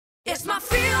It's my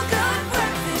feel-good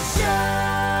breakfast show.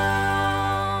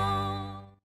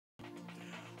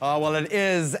 Well, it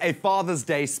is a Father's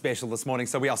Day special this morning,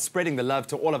 so we are spreading the love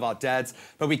to all of our dads,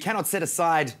 but we cannot set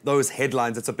aside those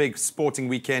headlines. It's a big sporting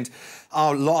weekend.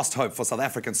 Our last hope for South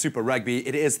African Super Rugby,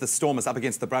 it is the Stormers up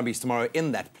against the Brumbies tomorrow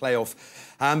in that playoff.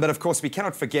 But of course, we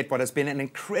cannot forget what has been an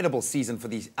incredible season for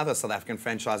these other South African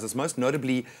franchises, most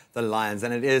notably the Lions.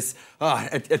 And it is,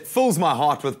 it fills my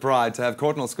heart with pride to have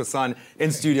Courtnall Skosan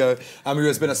in studio, who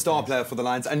has been a star player for the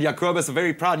Lions. And Jacobus are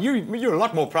very proud. You're a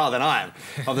lot more proud than I am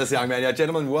of this young man. Yeah,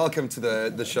 gentlemen, welcome to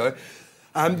the show.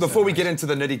 Before we get into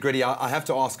the nitty-gritty, I have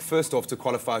to ask, first off, to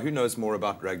qualify, who knows more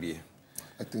about rugby?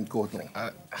 I think Courtnall.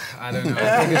 I don't know.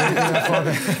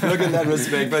 Look at that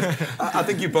respect. But I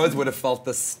think you both would have felt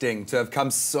the sting to have come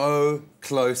so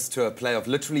close to a playoff.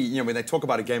 Literally, you know, when they talk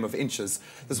about a game of inches,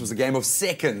 this was a game of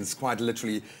seconds, quite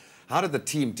literally. How did the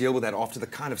team deal with that after the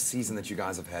kind of season that you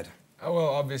guys have had? Oh, well,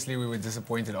 obviously we were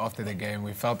disappointed after the game.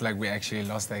 We felt like we actually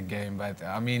lost that game. But,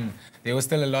 I mean, there was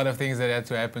still a lot of things that had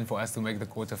to happen for us to make the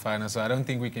quarterfinals. So I don't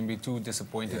think we can be too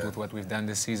disappointed with what we've done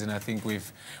this season. I think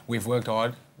we've worked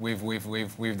hard. We've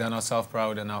done ourselves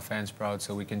proud and our fans proud.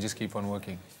 So we can just keep on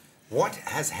working. What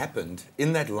has happened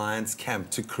in that Lions camp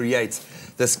to create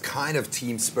this kind of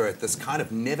team spirit, this kind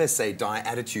of never say die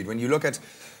attitude? When you look at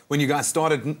when you guys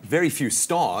started, very few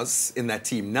stars in that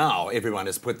team. Now everyone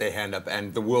has put their hand up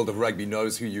and the world of rugby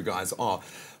knows who you guys are.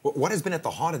 What has been at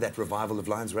the heart of that revival of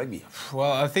Lions rugby?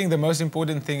 Well, I think the most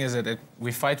important thing is that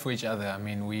we fight for each other. I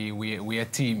mean, we're a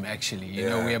team, actually. You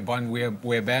know,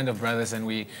 we're a band of brothers, and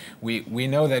we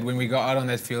know that when we go out on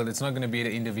that field, it's not going to be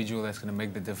the individual that's going to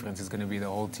make the difference. It's going to be the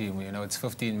whole team. You know, it's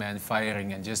 15 men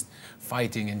firing and just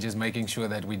fighting and just making sure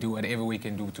that we do whatever we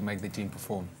can do to make the team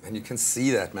perform. And you can see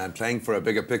that, man, playing for a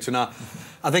bigger picture. Now,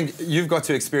 I think you've got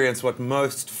to experience what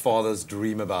most fathers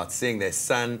dream about, seeing their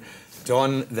son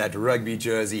don that rugby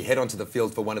jersey, head onto the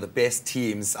field for one of the best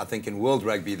teams, I think, in world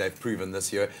rugby they've proven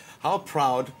this year. How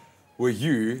proud were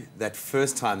you that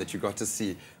first time that you got to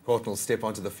see Courtnall step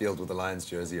onto the field with the Lions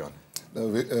jersey on?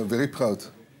 Very proud,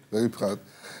 very proud.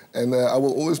 And I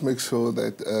will always make sure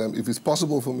that if it's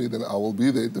possible for me, then I will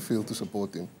be there at the field to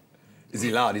support him. Is he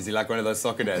loud? Is he like one of those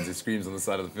soccer dads who screams on the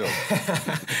side of the field?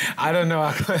 I don't know.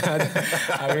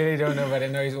 I really don't know, but I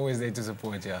know he's always there to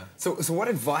support, yeah. So what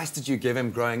advice did you give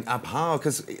him growing up? How?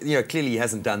 Because, you know, clearly he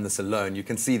hasn't done this alone. You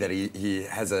can see that he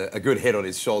has a good head on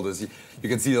his shoulders. You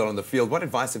can see that on the field. What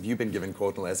advice have you been giving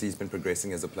Courtnall as he's been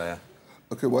progressing as a player?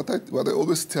 Okay, what I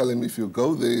always tell him, if you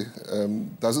go there,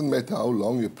 doesn't matter how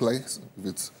long you play.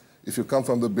 If you come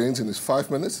from the bench and it's 5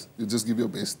 minutes, you just give your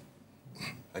best.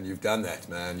 And you've done that,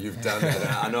 man. You've done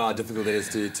that. I know how difficult it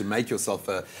is to make yourself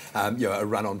a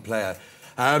run-on player.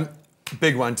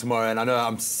 Big one tomorrow, and I know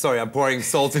I'm sorry I'm pouring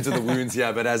salt into the wounds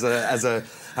here, but as a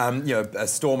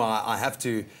Stormer, I have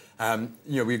to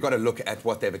we've got to look at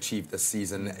what they've achieved this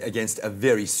season against a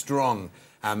very strong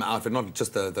outfit, not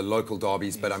just the local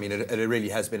derbies, but I mean it really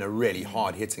has been a really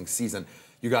hard-hitting season.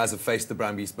 You guys have faced the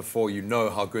Brumbies before. You know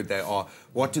how good they are.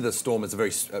 What do the Stormers,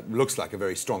 looks like a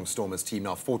very strong Stormers team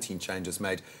now, 14 changes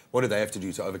made. What do they have to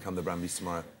do to overcome the Brumbies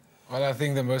tomorrow? Well, I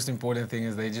think the most important thing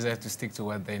is they just have to stick to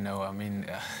what they know. I mean,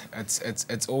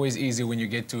 it's always easy when you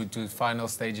get to final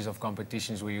stages of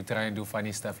competitions where you try and do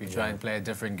funny stuff, you try and play a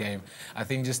different game. I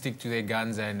think just stick to their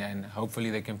guns and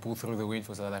hopefully they can pull through the win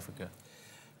for South Africa.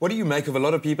 What do you make of a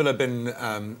lot of people have been,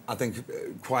 I think,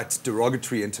 quite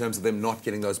derogatory in terms of them not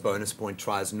getting those bonus point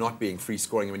tries, not being free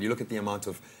scoring. When you look at the amount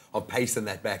of pace in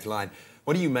that back line,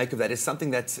 what do you make of that? Is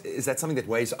that something that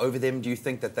weighs over them? Do you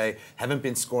think that they haven't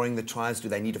been scoring the tries? Do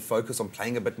they need to focus on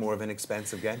playing a bit more of an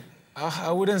expansive game?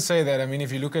 I wouldn't say that. I mean,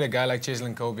 if you look at a guy like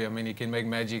Cheslin Kobe, I mean, he can make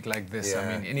magic like this.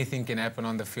 I mean, anything can happen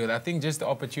on the field. I think just the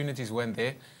opportunities weren't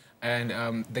there.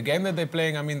 And the game that they're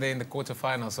playing, I mean, they're in the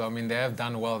quarterfinals, so I mean, they have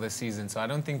done well this season. So I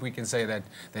don't think we can say that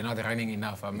they're not running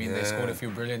enough. I mean, they scored a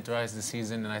few brilliant tries this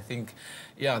season, and I think,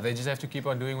 yeah, they just have to keep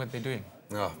on doing what they're doing.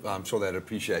 Oh, I'm sure they'd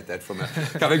appreciate that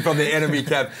coming from the enemy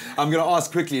camp. I'm going to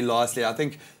ask quickly, lastly, I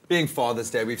think being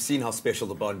Father's Day, we've seen how special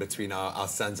the bond between our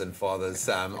sons and fathers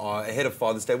are ahead of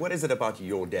Father's Day. What is it about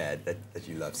your dad that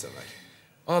you love so much?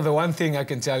 Oh, the one thing I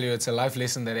can tell you, it's a life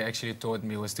lesson that he actually taught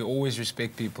me, was to always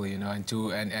respect people, you know,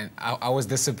 and I was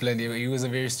disciplined. He was a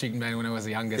very strict man when I was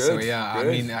younger. Good, so yeah, good.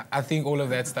 I mean, I think all of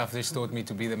that stuff just taught me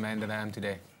to be the man that I am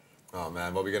today. Oh,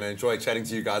 man, well, we're going to enjoy chatting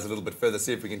to you guys a little bit further,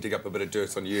 see if we can dig up a bit of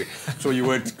dirt on you. I'm sure you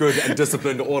weren't good and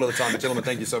disciplined all of the time. But, gentlemen,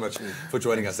 thank you so much for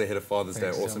joining us ahead of Father's Day.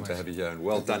 Awesome to have you here, and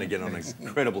well done again on an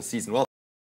incredible season. Well